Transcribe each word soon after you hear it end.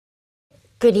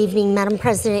Good evening, Madam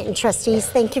President and trustees.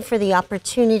 Thank you for the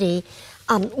opportunity.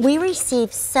 We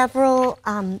received several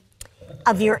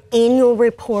of your annual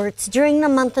reports during the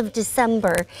month of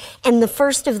December, and the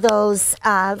first of those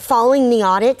following the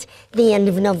audit, the end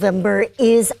of November,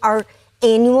 is our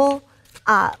annual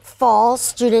fall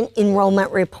student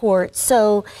enrollment report.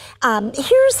 So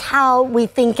here's how we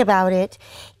think about it,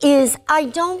 is I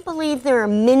don't believe there are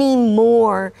many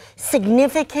more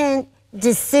significant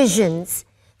decisions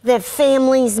that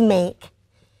families make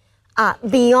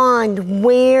beyond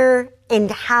where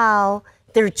and how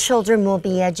their children will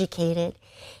be educated.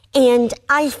 And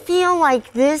I feel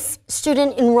like this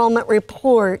student enrollment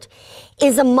report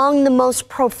is among the most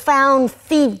profound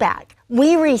feedback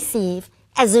we receive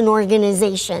as an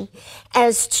organization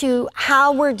as to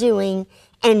how we're doing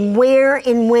and where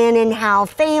and when and how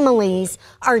families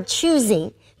are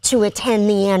choosing to attend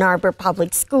the Ann Arbor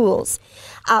Public Schools.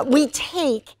 We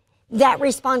take that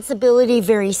responsibility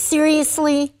very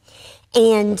seriously,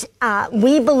 and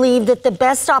we believe that the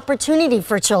best opportunity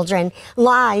for children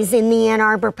lies in the Ann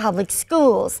Arbor Public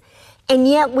Schools. And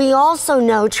yet we also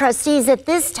know, trustees at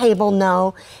this table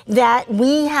know, that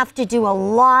we have to do a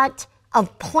lot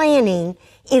of planning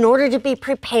in order to be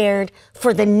prepared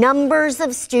for the numbers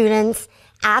of students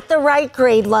at the right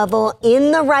grade level,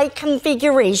 in the right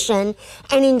configuration,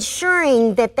 and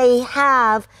ensuring that they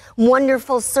have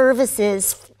wonderful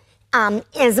services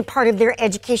as a part of their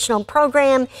educational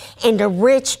program and a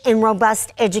rich and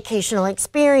robust educational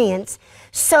experience.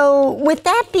 So with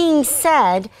that being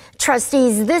said,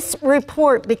 trustees, this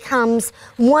report becomes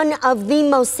one of the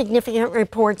most significant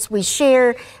reports we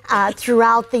share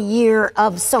throughout the year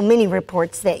of so many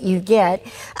reports that you get.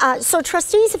 So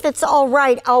trustees, if it's all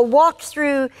right, I'll walk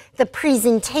through the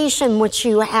presentation which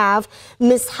you have.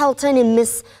 Ms. Helton and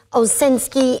Ms.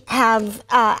 Osensky have,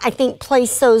 I think,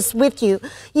 placed those with you.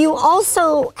 You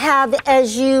also have,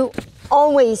 as you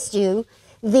always do,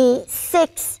 the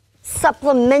 6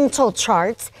 supplemental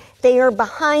charts. They are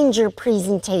behind your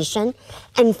presentation.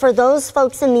 And for those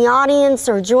folks in the audience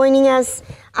or joining us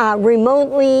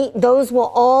remotely, those will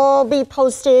all be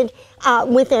posted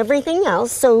with everything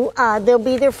else. So they'll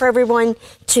be there for everyone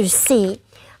to see.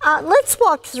 Let's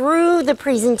walk through the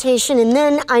presentation, and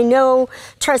then I know,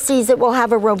 trustees, that we'll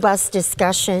have a robust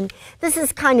discussion. This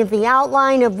is kind of the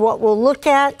outline of what we'll look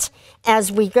at as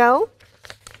we go.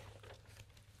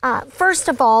 First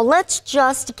of all, let's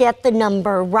just get the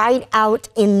number right out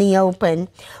in the open.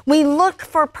 We look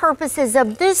for purposes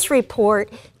of this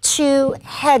report to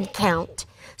head count.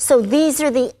 So these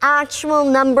are the actual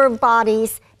number of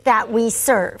bodies that we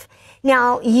serve.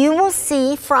 Now, you will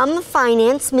see from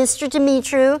finance, Mr.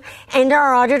 Dimitru and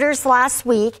our auditors last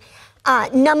week,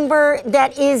 number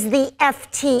that is the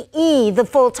FTE, the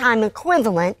full-time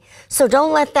equivalent. So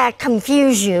don't let that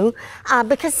confuse you,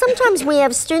 because sometimes we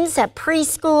have students at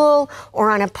preschool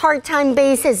or on a part-time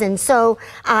basis, and so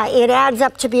it adds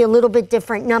up to be a little bit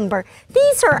different number.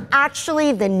 These are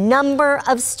actually the number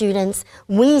of students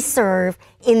we serve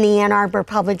in the Ann Arbor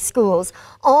Public Schools.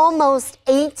 Almost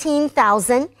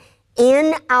 18,000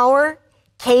 in our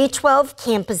K-12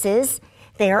 campuses.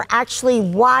 They are actually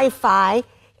Wi-Fi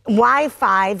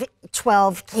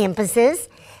 12 campuses,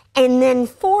 and then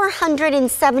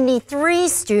 473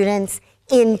 students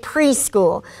in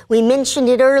preschool. We mentioned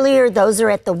it earlier, those are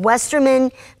at the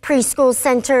Westerman Preschool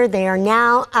Center. They are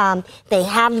now, they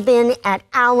have been at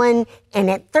Allen and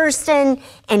at Thurston,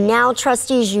 and now,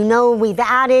 trustees, you know we've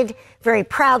added, very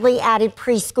proudly added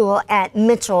preschool at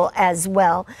Mitchell as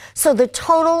well. So the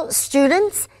total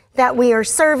students that we are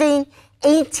serving,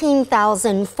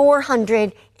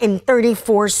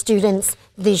 18,434 students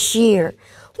this year.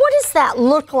 What does that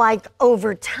look like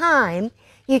over time?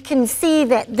 You can see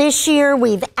that this year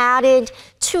we've added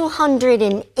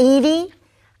 280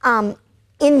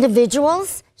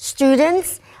 individuals,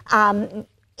 students,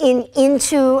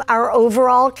 into our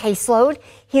overall caseload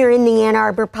here in the Ann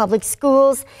Arbor Public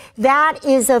Schools. That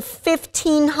is a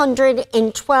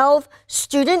 1,512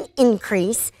 student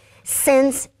increase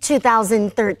since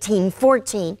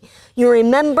 2013-14. You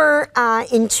remember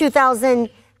in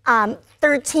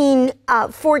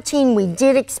 2013-14, we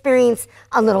did experience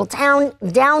a little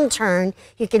downturn.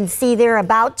 You can see there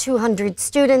about 200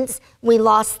 students we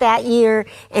lost that year,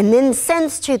 and then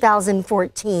since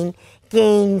 2014,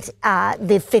 gained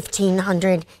the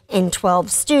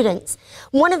 1,512 students.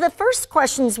 One of the first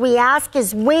questions we ask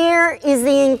is, where is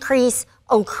the increase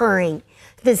occurring?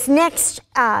 This next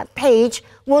page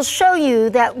will show you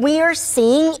that we are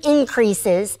seeing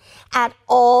increases at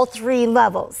all 3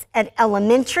 levels. At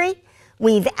elementary,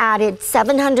 we've added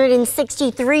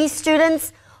 763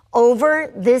 students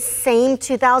over this same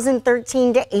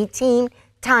 2013 to 18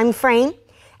 time frame.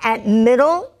 At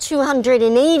middle,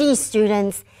 280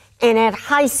 students, and at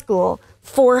high school,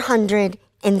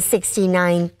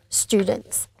 469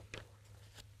 students.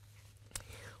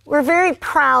 We're very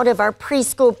proud of our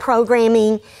preschool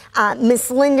programming. Ms.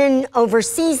 Linden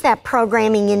oversees that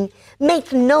programming, and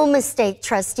make no mistake,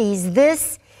 trustees,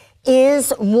 this is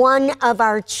one of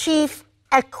our chief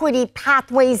equity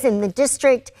pathways in the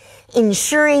district,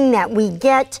 ensuring that we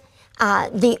get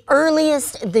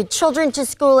the children to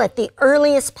school at the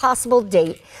earliest possible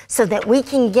date so that we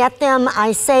can get them,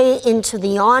 I say, into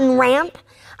the on-ramp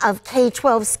of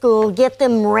K-12 school, get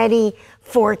them ready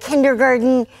for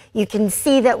kindergarten. You can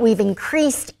see that we've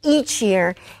increased each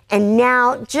year, and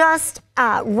now just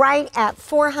right at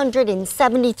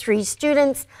 473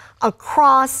 students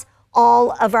across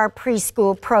all of our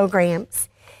preschool programs.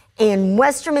 And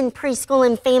Westerman Preschool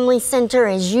and Family Center,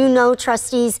 as you know,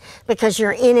 trustees, because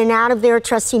you're in and out of there,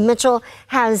 Trustee Mitchell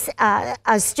has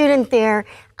a student there.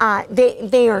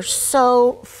 They are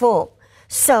so full.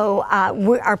 So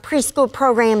our preschool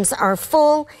programs are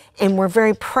full, and we're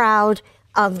very proud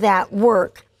of that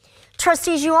work.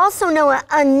 Trustees, you also know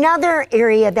another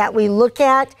area that we look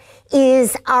at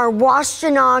is our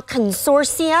Washtenaw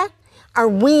Consortia, our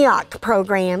WEOC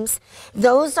programs.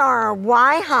 Those are our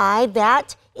Y-High,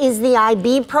 that is the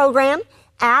IB program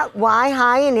at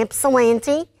Y-High in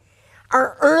Ypsilanti,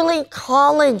 our Early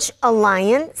College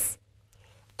Alliance,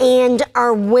 and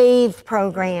our WAVE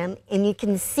program. And you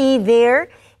can see there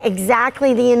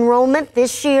exactly the enrollment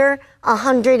this year,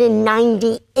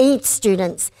 198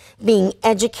 students being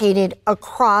educated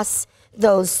across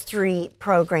those three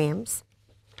programs.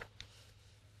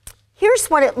 Here's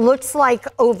what it looks like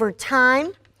over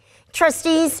time.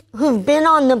 Trustees who've been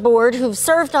on the board, who've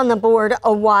served on the board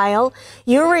a while,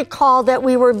 you recall that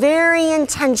we were very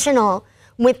intentional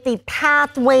with the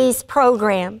Pathways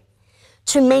program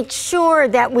to make sure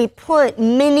that we put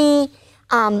many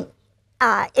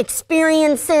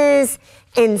experiences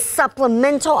and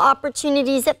supplemental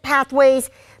opportunities at Pathways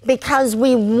because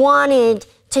we wanted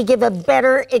to give a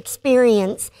better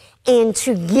experience and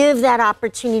to give that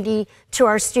opportunity to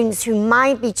our students who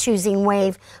might be choosing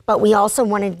WAVE, but we also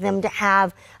wanted them to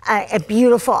have a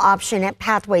beautiful option at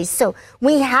Pathways. So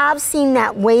we have seen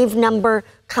that WAVE number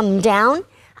come down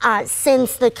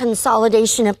since the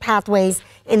consolidation of Pathways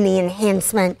and the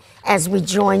enhancement as we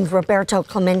joined Roberto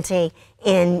Clemente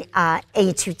in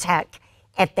A2 Tech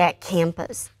at that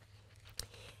campus.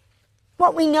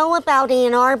 What we know about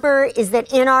Ann Arbor is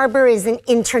that Ann Arbor is an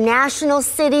international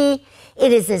city.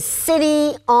 It is a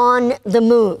city on the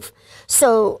move.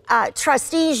 So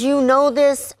trustees, you know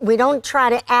this. We don't try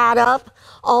to add up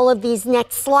all of these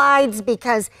next slides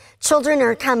because children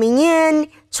are coming in,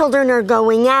 children are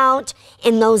going out,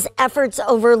 and those efforts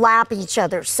overlap each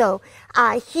other. So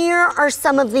here are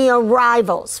some of the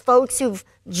arrivals, folks who've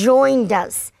joined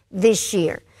us this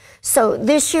year. So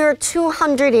this year,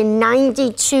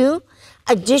 292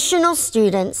 additional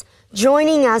students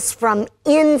joining us from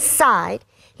inside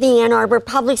the Ann Arbor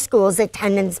Public Schools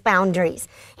attendance boundaries.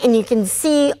 And you can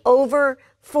see over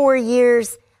 4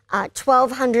 years,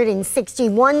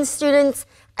 1,261 students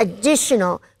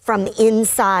additional from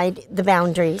inside the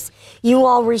boundaries. You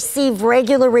all receive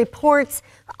regular reports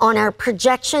on our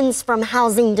projections from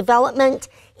housing development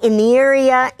in the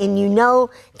area, and you know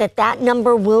that that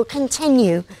number will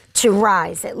continue to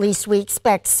rise. At least we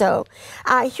expect so.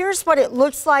 Here's what it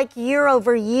looks like year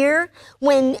over year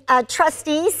when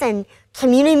trustees and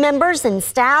community members and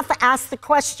staff ask the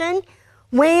question,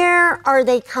 where are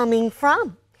they coming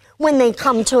from when they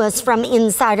come to us from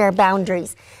inside our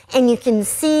boundaries? And you can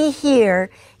see here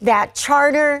that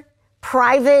charter,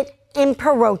 private, and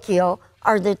parochial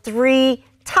are the three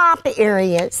top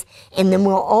areas. And then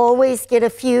we'll always get a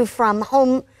few from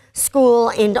home school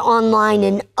and online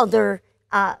and other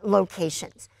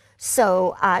locations.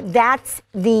 So that's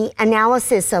the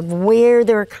analysis of where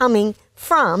they're coming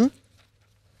from.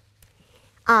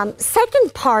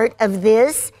 Second part of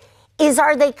this is,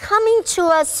 are they coming to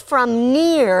us from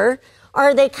near, or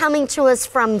are they coming to us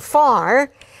from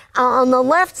far? On the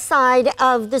left side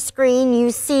of the screen,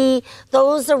 you see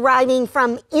those arriving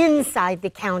from inside the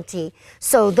county.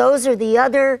 So those are the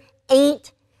other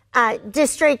 8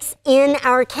 districts in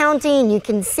our county, and you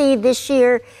can see this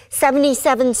year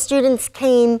 77 students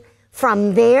came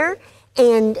from there,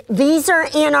 and these are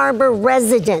Ann Arbor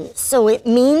residents. So it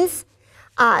means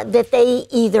that they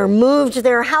either moved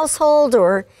their household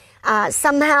or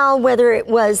somehow, whether it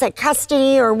was a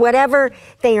custody or whatever,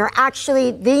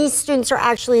 these students are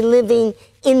actually living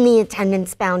in the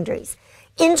attendance boundaries.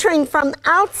 Entering from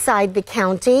outside the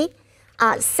county,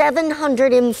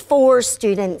 704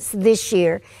 students this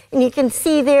year. And you can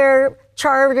see there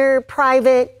charter,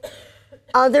 private,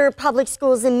 other public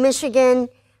schools in Michigan.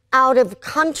 Out of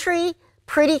country,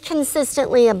 pretty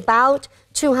consistently about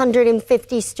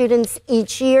 250 students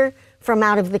each year from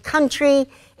out of the country,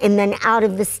 and then out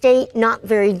of the state, not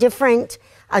very different.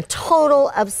 A total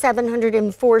of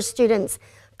 704 students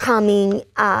coming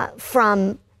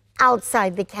from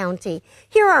outside the county.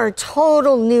 Here are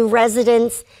total new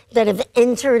residents that have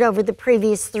entered over the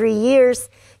previous 3 years.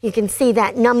 You can see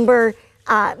that number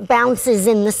bounces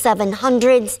in the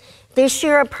 700s. This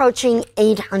year approaching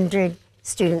 800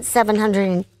 students,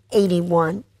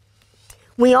 781.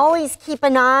 We always keep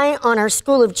an eye on our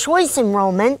school of choice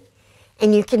enrollment,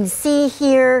 and you can see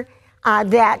here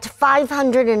that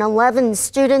 511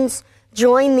 students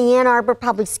joined the Ann Arbor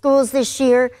Public Schools this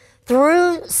year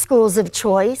through schools of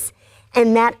choice,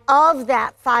 and that of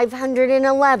that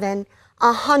 511,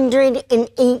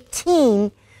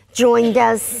 118 joined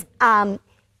us,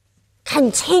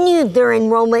 continued their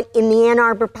enrollment in the Ann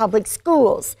Arbor Public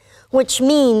Schools, which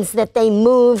means that they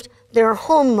moved their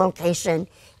home location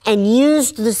and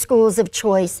used the schools of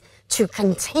choice to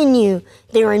continue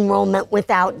their enrollment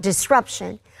without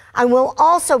disruption. I will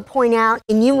also point out,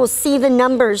 and you will see the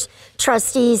numbers,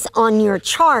 trustees, on your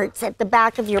charts at the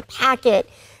back of your packet,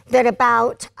 that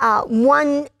about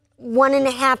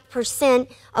 1.5%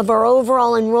 of our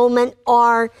overall enrollment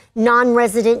are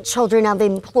non-resident children of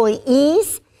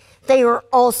employees. They are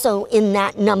also in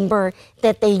that number,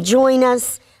 that they join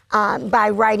us by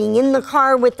riding in the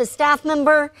car with the staff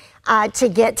member to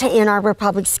get to Ann Arbor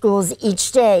Public Schools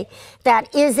each day.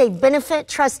 That is a benefit,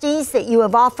 trustees, that you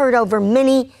have offered over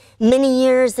many, many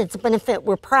years. It's a benefit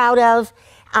we're proud of,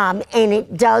 and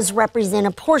it does represent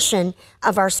a portion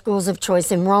of our schools of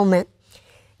choice enrollment.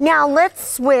 Now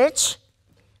let's switch.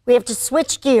 We have to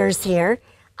switch gears here.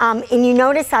 And you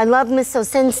notice I love Ms.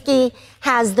 Osinski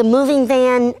has the moving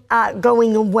van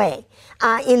going away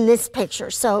in this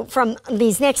picture. So from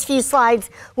these next few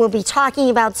slides, we'll be talking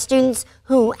about students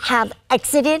who have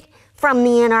exited from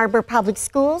the Ann Arbor Public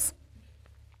Schools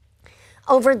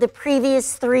over the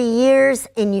previous 3 years,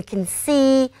 and you can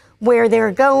see where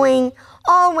they're going.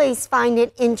 Always find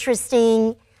it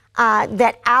interesting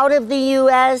that out of the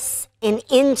U.S. and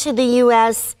into the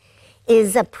U.S.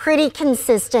 is a pretty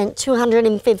consistent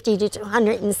 250 to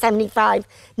 275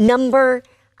 number.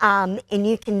 And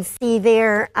you can see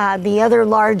there the other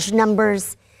large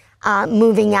numbers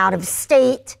moving out of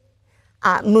state,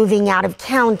 moving out of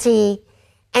county,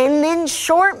 and then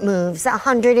short moves,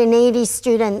 180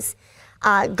 students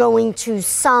going to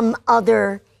some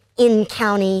other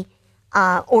in-county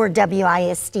or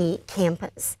WISD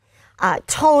campus.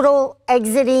 Total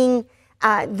exiting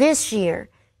this year,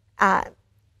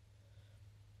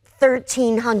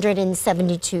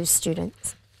 1,372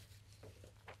 students.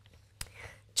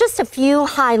 Just a few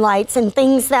highlights and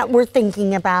things that we're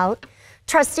thinking about.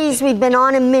 Trustees, we've been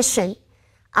on a mission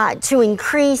to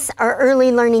increase our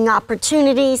early learning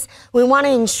opportunities. We want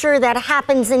to ensure that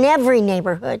happens in every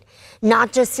neighborhood,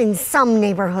 not just in some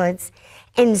neighborhoods.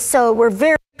 And so we're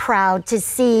very proud to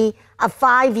see a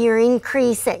 5-year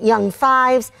increase at Young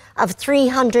Fives of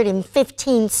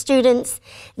 315 students.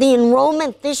 The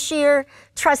enrollment this year,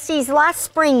 trustees, last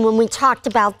spring when we talked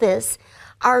about this,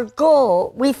 our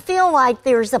goal, we feel like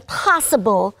there's a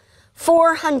possible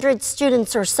 400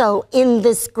 students or so in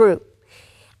this group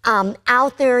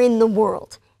out there in the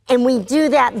world. And we do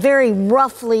that very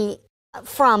roughly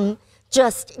from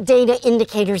just data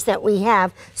indicators that we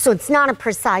have. So it's not a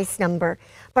precise number.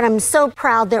 But I'm so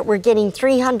proud that we're getting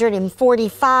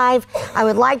 345. I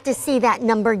would like to see that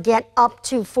number get up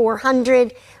to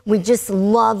 400. We just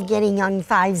love getting Young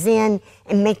Fives in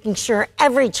and making sure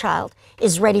every child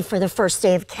is ready for the first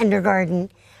day of kindergarten.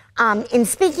 And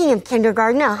speaking of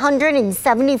kindergarten,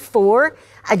 174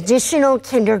 additional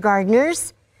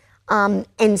kindergartners.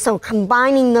 And so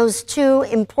combining those two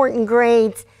important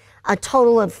grades, a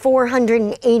total of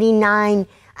 489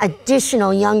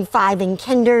 additional Young Five and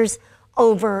Kinders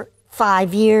over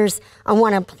 5 years. I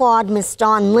want to applaud Ms.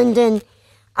 Dawn Linden,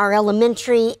 our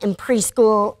elementary and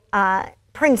preschool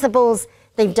principals.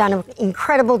 They've done an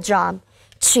incredible job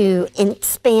to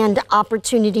expand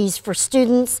opportunities for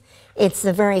students. It's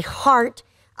the very heart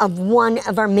of one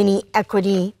of our many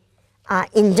equity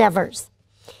endeavors.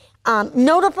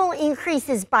 Notable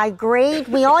increases by grade.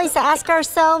 We always ask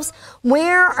ourselves,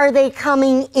 where are they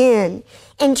coming in?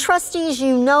 And trustees,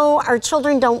 you know our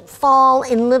children don't fall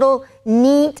in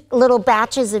neat little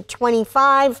batches of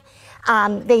 25.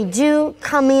 They do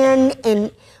come in,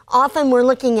 and often we're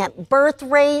looking at birth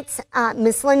rates.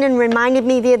 Ms. Linden reminded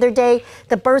me the other day,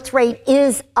 the birth rate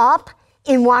is up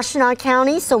in Washtenaw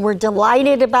County, so we're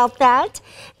delighted about that.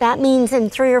 That means in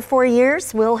 3 or 4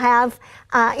 years we'll have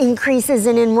increases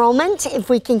in enrollment if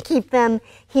we can keep them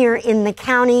here in the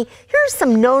county. Here are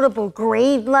some notable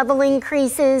grade level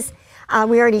increases.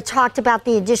 We already talked about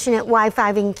the addition at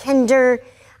Y5 and Kinder,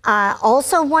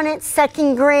 also one at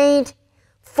 2nd grade,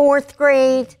 4th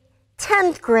grade,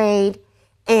 10th grade,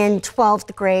 and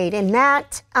 12th grade. And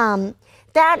that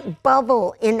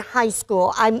bubble in high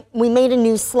school, we made a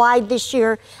new slide this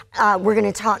year. We're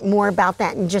going to talk more about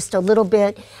that in just a little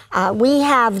bit. We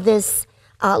have this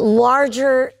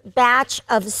larger batch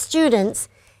of students,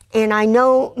 and I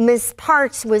know Ms.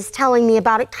 Parks was telling me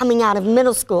about it coming out of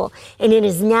middle school, and it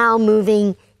is now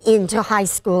moving into high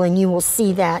school, and you will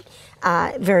see that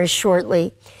very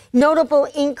shortly. Notable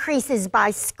increases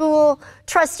by school.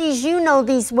 Trustees, you know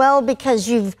these well because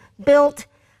you've built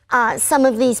some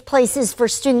of these places for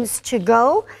students to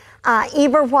go.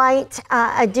 Eber White,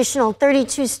 additional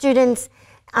 32 students.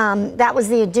 That was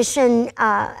the addition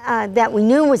that we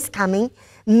knew was coming.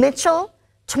 Mitchell,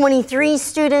 23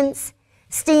 students.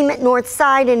 STEAM at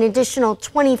Northside, an additional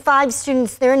 25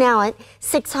 students. They're now at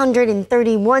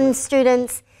 631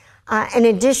 students. An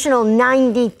additional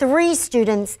 93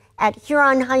 students at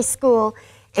Huron High School,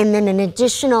 and then an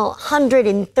additional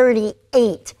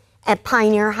 138 at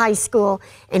Pioneer High School.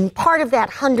 And part of that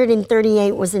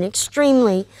 138 was an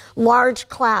extremely large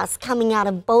class coming out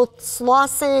of both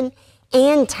Slauson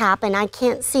and Tappan. I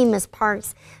can't see Ms.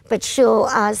 Parks, but she'll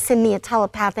send me a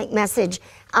telepathic message.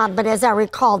 But as I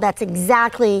recall, that's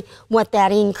exactly what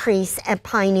that increase at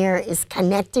Pioneer is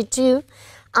connected to.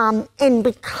 And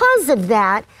because of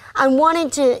that, I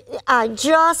wanted to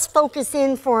just focus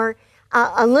in for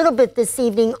a little bit this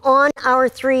evening on our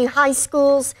 3 high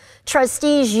schools.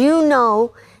 Trustees, you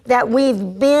know that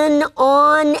we've been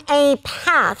on a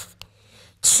path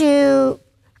to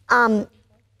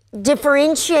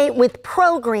differentiate with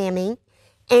programming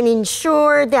and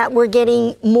ensure that we're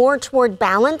getting more toward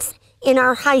balance in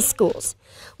our high schools.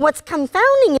 What's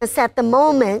confounding us at the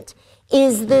moment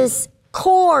is this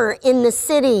core in the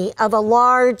city of a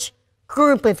large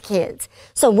group of kids.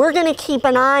 So we're going to keep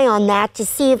an eye on that to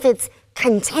see if it's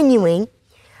continuing.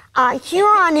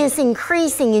 Huron is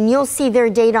increasing, and you'll see their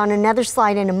data on another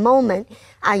slide in a moment.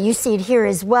 You see it here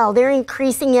as well. They're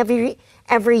increasing every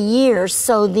year.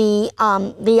 So the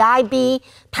IB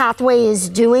pathway is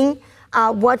doing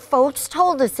what folks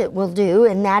told us it will do,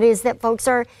 and that is that folks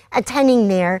are attending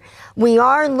there. We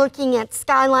are looking at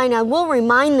Skyline. I will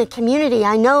remind the community,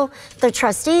 I know the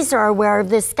trustees are aware of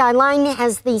this, Skyline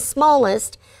has the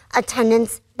smallest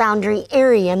attendance boundary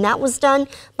area, and that was done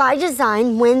by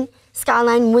design when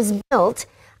Skyline was built,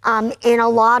 and a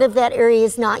lot of that area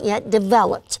is not yet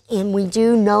developed, and we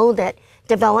do know that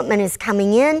development is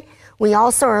coming in. We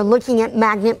also are looking at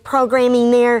magnet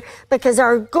programming there because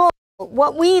our goal,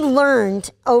 what we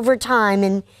learned over time,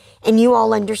 and you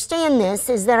all understand this,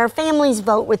 is that our families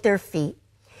vote with their feet.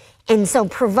 And so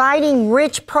providing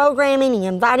rich programming and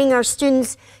inviting our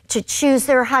students to choose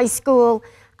their high school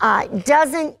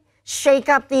doesn't shake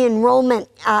up the enrollment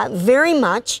very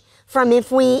much from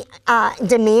if we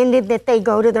demanded that they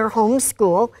go to their home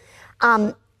school.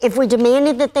 If we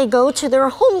demanded that they go to their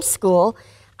home school,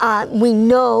 we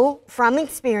know from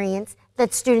experience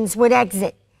that students would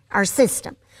exit our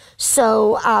system.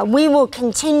 So we will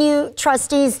continue,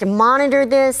 trustees, to monitor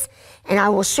this, and I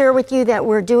will share with you that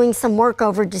we're doing some work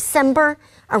over December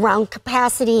around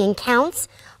capacity and counts.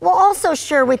 We'll also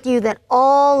share with you that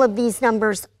all of these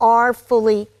numbers are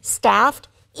fully staffed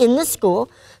in the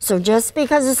school. So just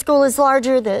because the school is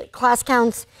larger, the class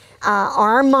counts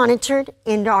are monitored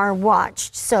and are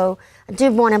watched. So I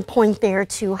did want to point there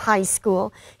to high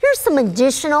school. Here's some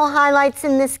additional highlights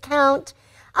in this count.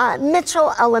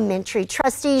 Mitchell Elementary.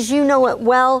 Trustees, you know it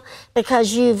well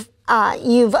because you've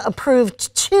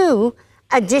approved 2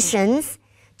 additions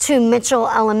to Mitchell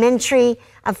Elementary,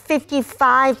 a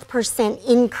 55%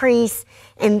 increase,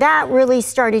 and that really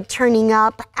started turning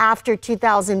up after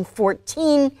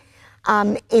 2014.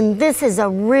 And this is a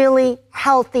really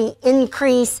healthy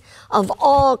increase of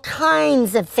all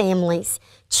kinds of families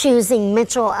choosing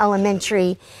Mitchell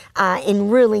Elementary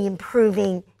and really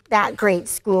improving that great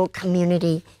school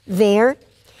community there.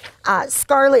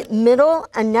 Scarlett Middle,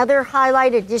 another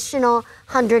highlight, additional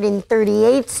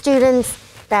 138 students.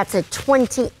 That's a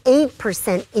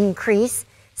 28% increase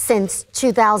since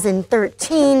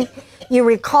 2013. You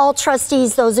recall,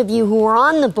 trustees, those of you who were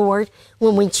on the board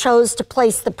when we chose to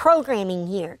place the programming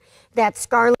here, that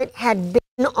Scarlett had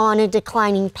been on a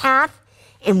declining path,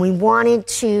 and we wanted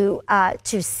to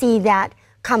see that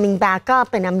coming back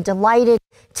up, and I'm delighted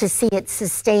to see it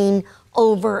sustain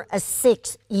over a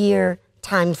 6-year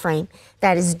time frame.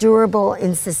 That is durable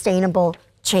and sustainable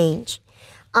change.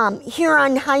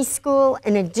 Huron High School,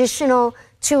 an additional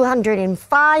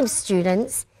 205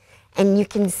 students, and you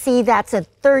can see that's a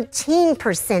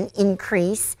 13%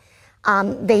 increase.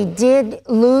 They did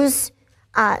lose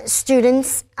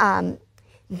students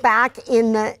back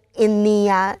in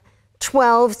the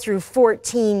 12 through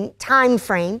 14 time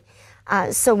frame.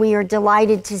 So we are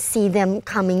delighted to see them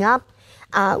coming up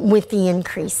with the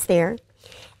increase there.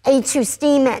 A2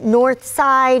 STEAM at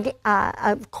Northside,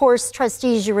 of course,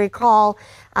 trustees, you recall,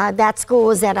 that school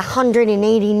was at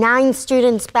 189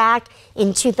 students back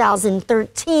in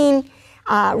 2013.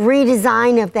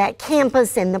 Redesign of that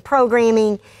campus and the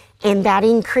programming, and that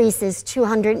increase is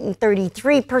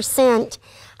 233%.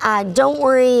 Don't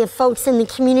worry if folks in the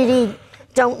community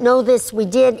don't know this, we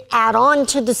did add on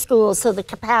to the school, so the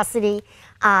capacity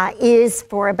is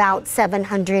for about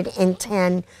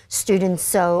 710 students,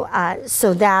 so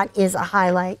that is a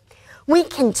highlight. We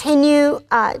continue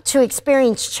to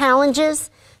experience challenges,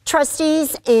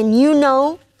 trustees, and you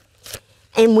know,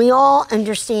 and we all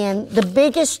understand, the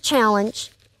biggest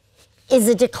challenge is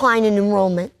a decline in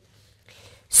enrollment.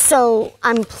 So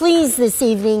I'm pleased this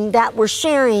evening that we're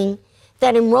sharing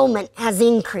that enrollment has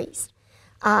increased.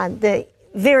 The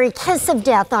very kiss of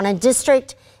death on a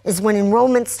district is when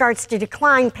enrollment starts to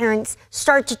decline, parents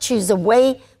start to choose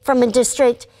away from a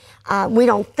district. We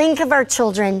don't think of our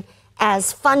children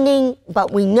as funding,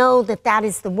 but we know that that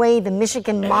is the way the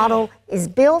Michigan model is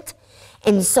built.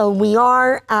 And so we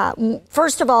are,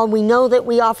 first of all, we know that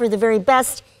we offer the very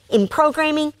best in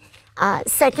programming.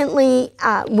 Secondly,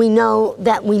 we know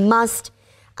that we must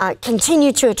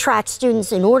continue to attract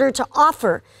students in order to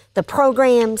offer the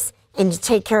programs and to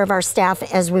take care of our staff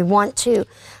as we want to.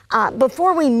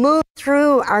 Before we move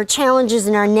through our challenges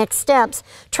and our next steps,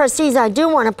 trustees, I do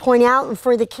want to point out, and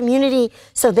for the community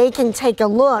so they can take a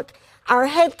look, our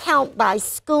head count by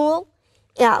school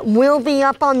will be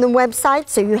up on the website,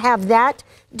 so you have that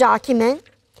document.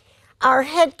 Our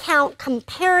head count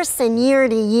comparison year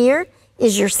to year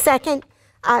is your second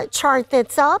chart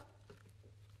that's up.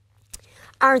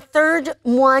 Our third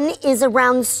one is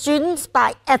around students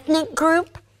by ethnic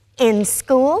group in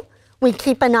school. We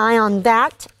keep an eye on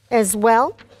that as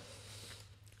well.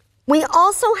 We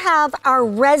also have our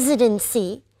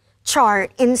residency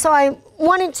chart, and so I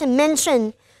wanted to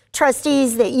mention,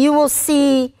 trustees, that you will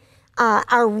see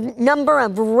our number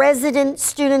of resident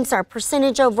students, our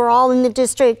percentage overall in the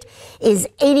district is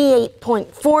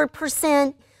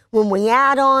 88.4%. When we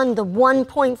add on the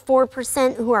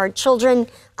 1.4% who are children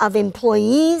of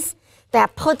employees,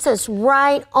 that puts us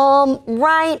right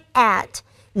at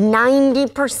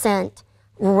 90%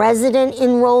 resident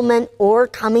enrollment or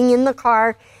coming in the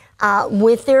car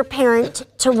with their parent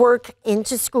to work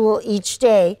into school each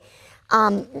day.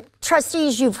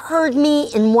 Trustees, you've heard me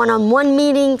in one-on-one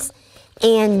meetings,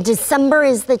 and December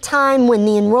is the time when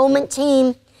the enrollment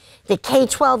team, the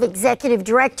K-12 executive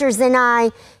directors, and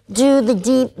I do the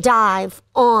deep dive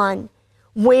on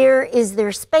where is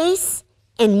there space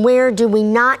and where do we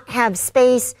not have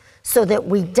space, so that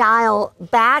we dial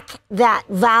back that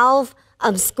valve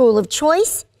of school of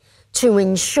choice to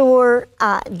ensure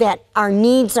that our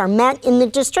needs are met in the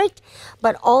district,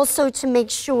 but also to make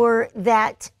sure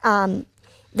that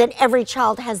that every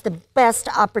child has the best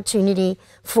opportunity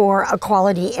for a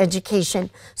quality education.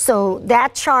 So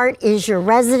that chart is your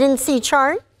residency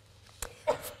chart.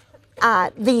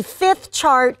 The fifth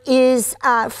chart is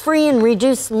free and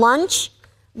reduced lunch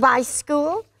by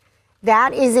school.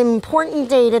 That is important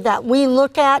data that we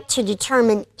look at to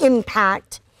determine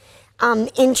impact.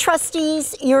 In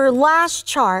trustees, your last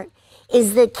chart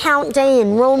is the count day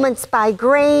enrollments by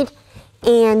grade,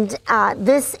 and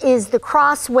this is the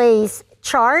crossways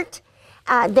chart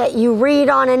that you read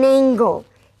on an angle,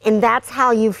 and that's how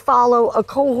you follow a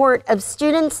cohort of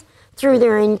students through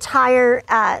their entire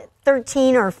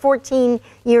 13 or 14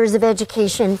 years of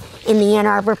education in the Ann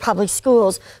Arbor Public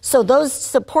Schools. So those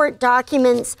support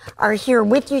documents are here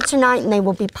with you tonight, and they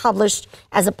will be published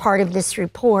as a part of this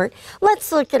report.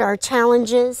 Let's look at our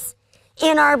challenges.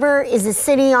 Ann Arbor is a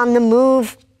city on the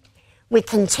move. We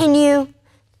continue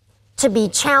to be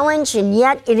challenged, and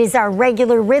yet it is our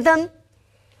regular rhythm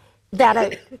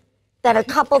that a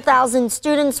couple thousand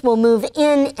students will move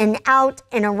in and out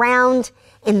and around,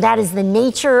 and that is the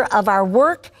nature of our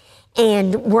work.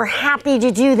 And we're happy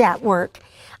to do that work.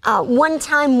 One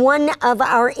time, one of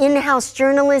our in-house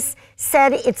journalists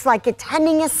said it's like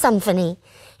attending a symphony.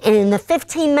 And in the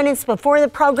 15 minutes before the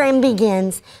program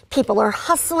begins, people are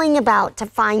hustling about to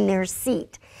find their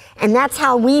seat. And that's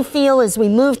how we feel as we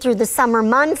move through the summer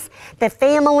months, that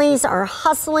families are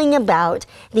hustling about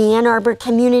the Ann Arbor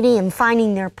community and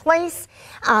finding their place.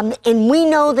 And we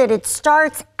know that it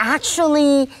starts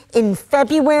actually in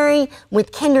February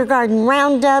with kindergarten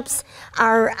roundups.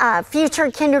 Our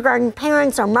future kindergarten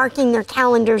parents are marking their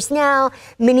calendars now.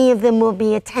 Many of them will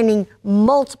be attending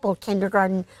multiple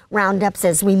kindergarten roundups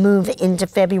as we move into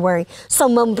February. So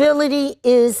mobility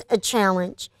is a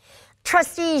challenge.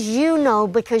 Trustees, you know,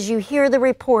 because you hear the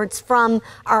reports from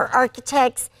our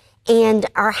architects and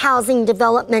our housing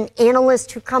development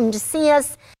analysts who come to see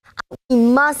us, we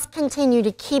must continue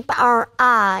to keep our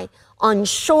eye on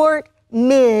short,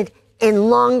 mid, and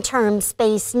long-term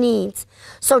space needs.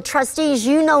 So trustees,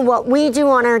 you know what we do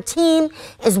on our team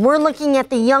is we're looking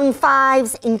at the young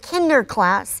fives in kinder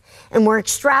class, and we're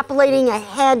extrapolating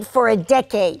ahead for a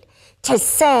decade to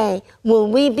say,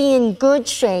 will we be in good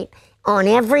shape on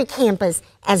every campus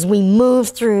as we move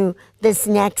through this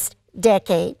next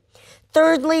decade?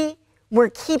 Thirdly, we're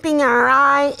keeping our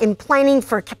eye and planning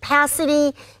for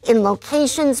capacity in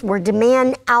locations where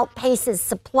demand outpaces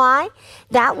supply.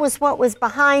 That was what was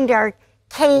behind our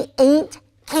K-8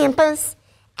 campus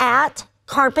at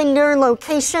Carpenter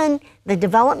location. The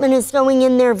development is going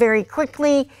in there very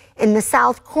quickly in the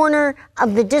south corner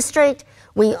of the district.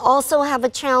 We also have a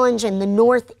challenge in the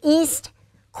northeast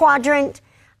quadrant.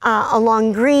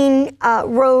 Along Green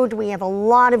Road, we have a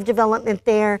lot of development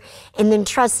there. And then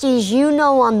trustees, you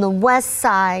know, on the west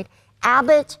side,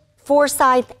 Abbott,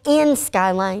 Forsyth, and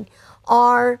Skyline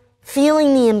are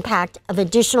feeling the impact of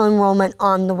additional enrollment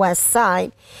on the west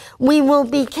side. We will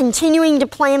be continuing to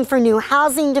plan for new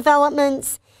housing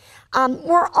developments.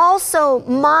 We're also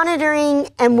monitoring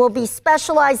and will be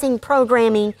specializing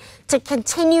programming to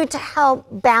continue to help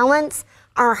balance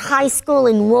our high school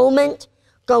enrollment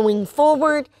going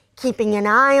forward, keeping an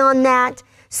eye on that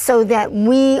so that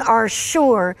we are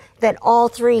sure that all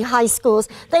three high schools,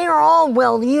 they are all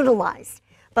well utilized,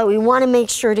 but we want to make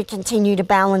sure to continue to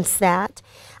balance that.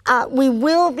 We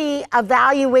will be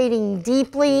evaluating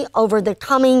deeply over the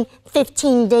coming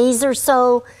 15 days or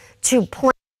so to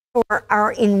plan for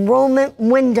our enrollment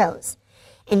windows.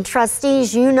 And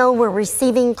trustees, you know, we're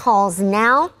receiving calls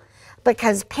now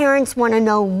because parents want to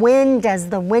know, when does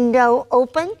the window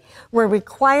open? We're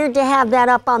required to have that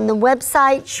up on the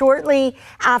website shortly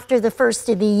after the first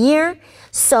of the year.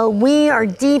 So we are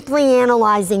deeply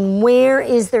analyzing where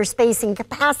is their space and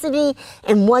capacity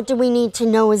and what do we need to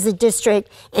know as a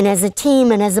district and as a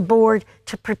team and as a board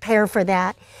to prepare for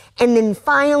that. And then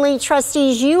finally,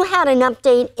 trustees, you had an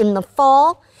update in the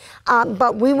fall.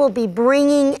 But we will be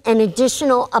bringing an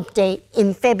additional update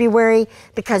in February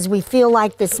because we feel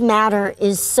like this matter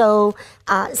is so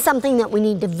something that we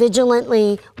need to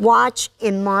vigilantly watch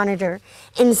and monitor.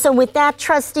 And so with that,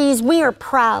 trustees, we are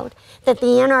proud that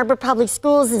the Ann Arbor Public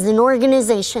Schools is an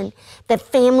organization that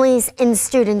families and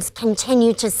students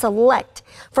continue to select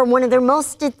for one of their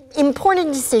most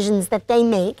important decisions that they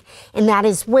make, and that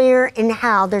is where and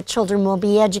how their children will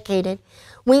be educated.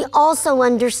 We also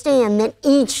understand that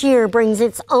each year brings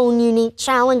its own unique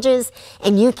challenges,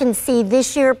 and you can see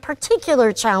this year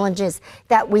particular challenges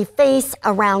that we face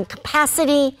around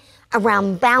capacity,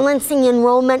 around balancing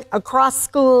enrollment across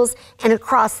schools and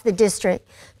across the district.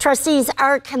 Trustees,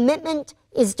 our commitment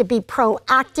is to be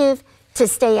proactive, to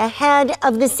stay ahead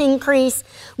of this increase.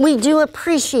 We do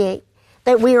appreciate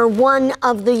that we are one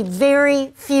of the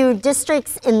very few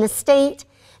districts in the state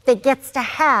that gets to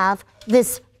have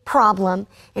this problem,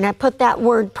 and I put that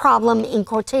word problem in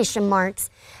quotation marks.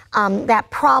 That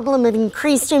problem of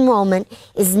increased enrollment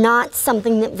is not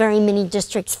something that very many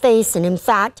districts face, and in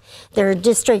fact, there are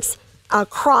districts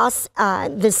across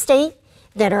the state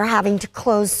that are having to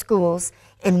close schools,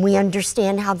 and we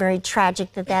understand how very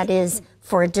tragic that is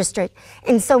for a district.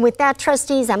 And so with that,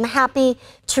 trustees, I'm happy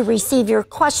to receive your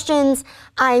questions.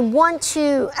 I want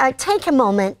to take a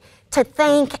moment to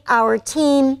thank our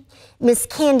team, Miss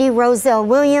Candy Roselle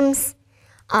Williams,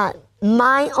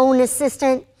 my own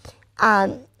assistant,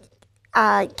 Karen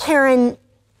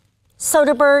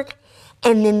Soderberg,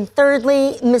 and then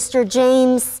thirdly, Mr.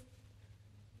 James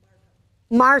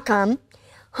Markham,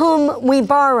 whom we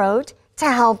borrowed to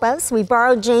help us. We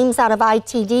borrowed James out of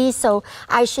ITD, so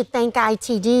I should thank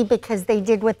ITD because they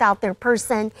did without their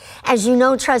person. As you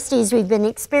know, trustees, we've been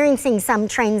experiencing some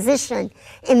transition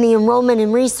in the enrollment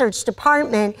and research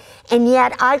department, and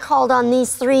yet I called on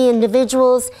these three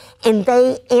individuals and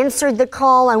they answered the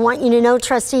call. I want you to know,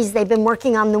 trustees, they've been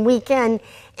working on the weekend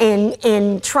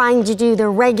and trying to do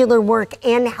their regular work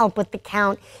and help with the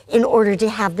count in order to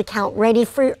have the count ready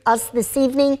for us this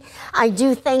evening. I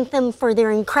do thank them for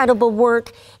their incredible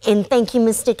work, and thank you,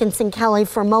 Ms. Dickinson Kelly,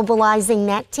 for mobilizing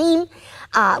that team.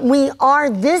 We are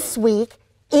this week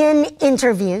in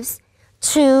interviews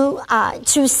to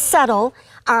settle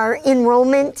our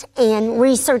enrollment and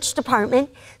research department.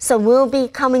 So we'll be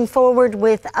coming forward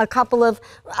with a couple of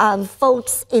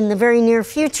folks in the very near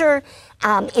future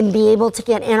and be able to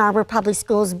get Ann Arbor Public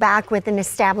Schools back with an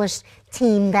established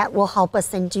team that will help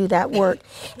us and do that work.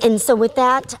 And so with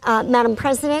that, Madam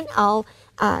President,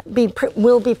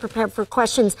 we'll be prepared for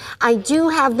questions. I do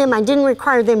have them, I didn't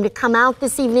require them to come out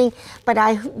this evening, but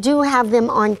I do have them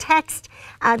on text.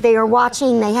 They are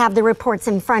watching, they have the reports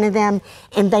in front of them,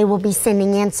 and they will be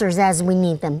sending answers as we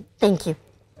need them. Thank you.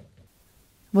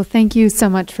 Well, thank you so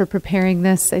much for preparing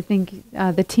this. I think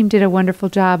the team did a wonderful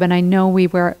job, and I know we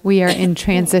are in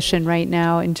transition right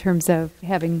now in terms of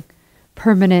having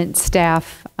permanent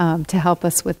staff to help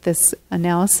us with this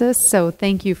analysis. So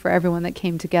thank you for everyone that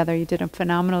came together. You did a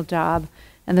phenomenal job,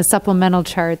 and the supplemental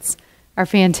charts are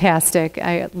fantastic.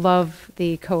 I love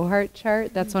the cohort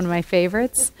chart. That's one of my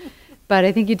favorites. But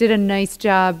I think you did a nice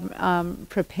job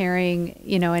preparing,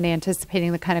 and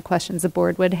anticipating the kind of questions the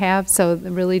board would have. So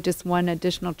really just one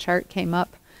additional chart came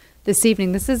up this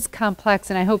evening. This is complex,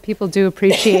 and I hope people do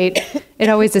appreciate. It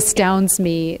always astounds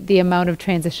me the amount of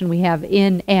transition we have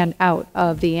in and out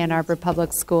of the Ann Arbor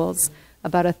Public Schools.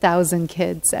 About 1,000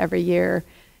 kids every year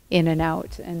in and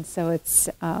out. And so it's,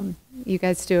 you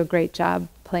guys do a great job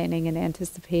planning and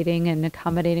anticipating and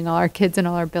accommodating all our kids in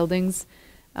all our buildings.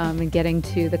 And getting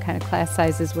to the kind of class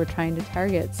sizes we're trying to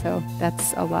target. So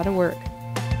that's a lot of work.